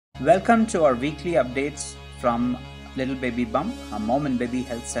Welcome to our weekly updates from Lilbabybump, a mom and baby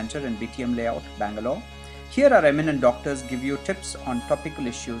health center in BTM layout, Bangalore. Here our eminent doctors give you tips on topical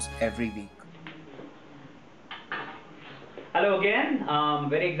issues every week. Hello again.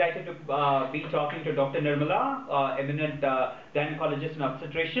 Very excited to be talking to Dr.Nirmala, eminent gynecologist and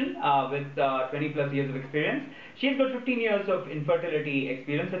obstetrician with 20 plus years of experience. She's got 15 years of infertility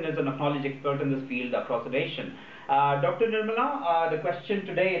experience and is an acknowledged expert in this field across the nation. Dr. Nirmala, the question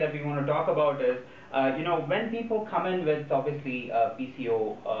today that we want to talk about is, when people come in with obviously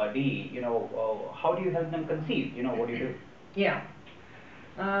PCOD, how do you help them conceive? What do you do? Yeah.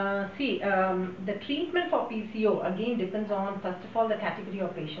 The treatment for PCO again depends on, first of all, the category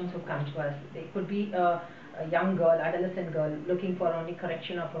of patients who come to us. They could be a young girl, adolescent girl looking for only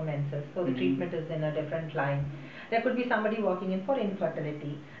correction of her menses. So the treatment is in a different line. There could be somebody walking in for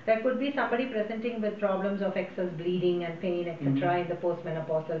infertility. There could be somebody presenting with problems of excess bleeding and pain, etc. in the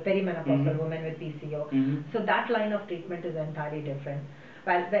postmenopausal, perimenopausal women with PCO. So that line of treatment is entirely different.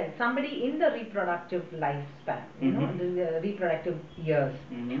 Well, somebody in the reproductive lifespan, the reproductive years,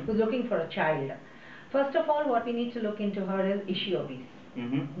 who's looking for a child. First of all, what we need to look into her is she obese?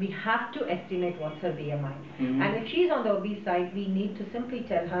 We have to estimate what's her BMI. And if she's on the obese side, we need to simply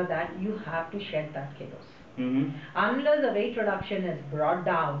tell her that you have to shed that kilos. Unless the weight reduction is brought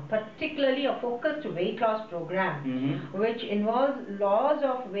down, particularly a focused weight loss program, which involves loss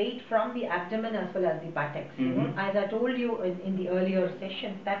of weight from the abdomen as well as the buttocks. As I told you in the earlier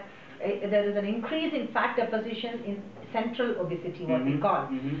sessions, that there is an increase in fat deposition in central obesity, what we call.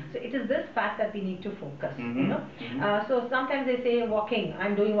 So it is this fat that we need to focus. So sometimes they say walking,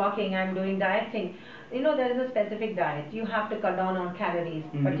 I'm doing dieting. There is a specific diet. You have to cut down on calories,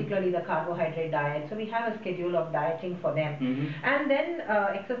 particularly the carbohydrate diet. So we have a schedule of dieting for them. And then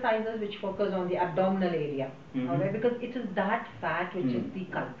exercises which focus on the abdominal area. Alright, because it is that fat which is the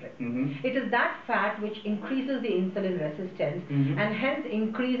culprit. It is that fat which increases the insulin resistance and hence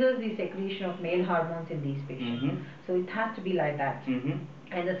increases the secretion of male hormones in these patients. So it has to be like that.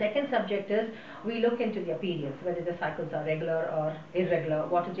 And the second subject is, we look into their periods, whether the cycles are regular or irregular,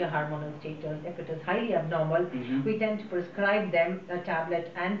 what is your hormonal status. If it is highly abnormal, we tend to prescribe them a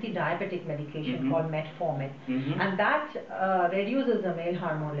tablet anti-diabetic medication called metformin. And that reduces the male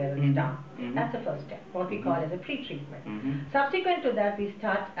hormone levels down. That's the first step, what we call as a pre-treatment. Subsequent to that, we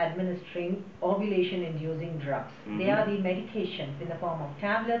start administering ovulation-inducing drugs. They are the medications in the form of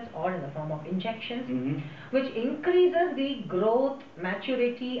tablets or in the form of injections, which increases the growth, maturity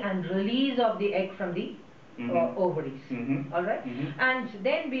and release of the egg from the ovaries. Alright? And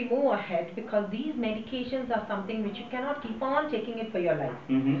then we move ahead, because these medications are something which you cannot keep on taking it for your life.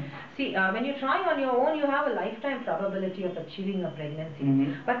 See, when you try on your own, you have a lifetime probability of achieving a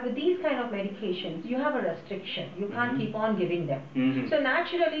pregnancy. But with these kind of medications, you have a restriction. You can't keep on giving them. So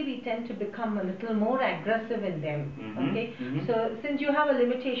naturally, we tend to become a little more aggressive in them. Okay? So since you have a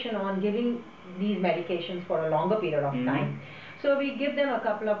limitation on giving these medications for a longer period of time, so we give them a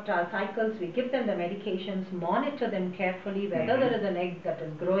couple of cycles, we give them the medications, monitor them carefully whether there is an egg that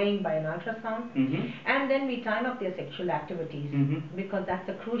is growing by an ultrasound, and then we time up their sexual activities, because that's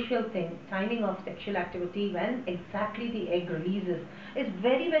a crucial thing. Timing of sexual activity when exactly the egg releases is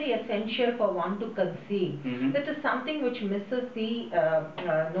very, very essential for one to conceive. That is something which misses the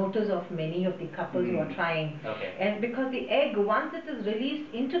notice of many of the couples who are trying. And because the egg, once it is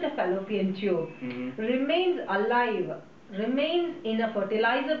released into the fallopian tube, remains alive, remains in a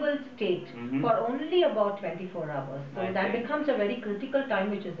fertilizable state for only about 24 hours. So that becomes a very critical time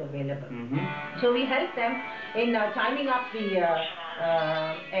which is available. So we help them in timing up the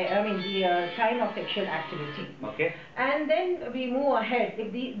time of sexual activity. And then we move ahead.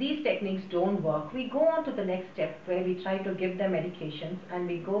 If these techniques don't work, we go on to the next step, where we try to give them medications and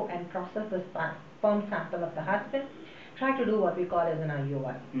we go and process the sperm sample of the husband, try to do what we call as an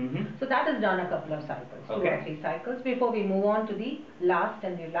IUI. So that is done a couple of cycles, 2 or 3 cycles, before we move on to the last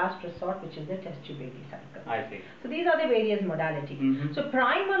resort, which is the test tube baby cycle. I see. So these are the various modalities. So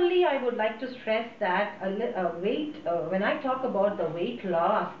primarily, I would like to stress that when I talk about the weight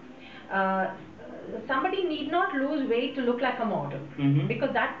loss, somebody need not lose weight to look like a model,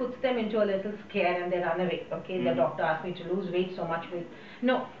 because that puts them into a little scare and they run away. Okay, the doctor asked me to lose weight, so much weight.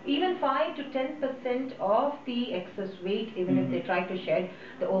 No, even 5 to 10% of the excess weight, even if they try to shed,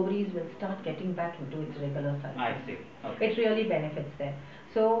 the ovaries will start getting back into its regular cycle. I see. Okay. It really benefits them.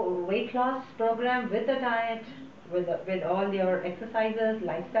 So weight loss program with the diet, with all your exercises,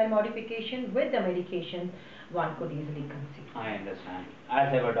 lifestyle modification, with the medications, one could easily conceive. I understand.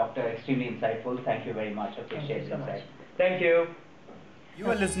 As ever, doctor, extremely insightful. Thank you very much. Appreciate the insight. Thank you. You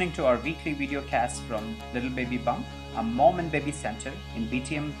are listening to our weekly videocast from Lilbabybump, a mom and baby center in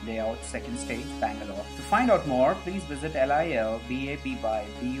BTM Layout, 2nd Stage, Bangalore. To find out more, please visit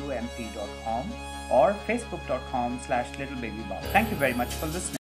lilbabybump.com or facebook.com/littlebabybump. Thank you very much for listening.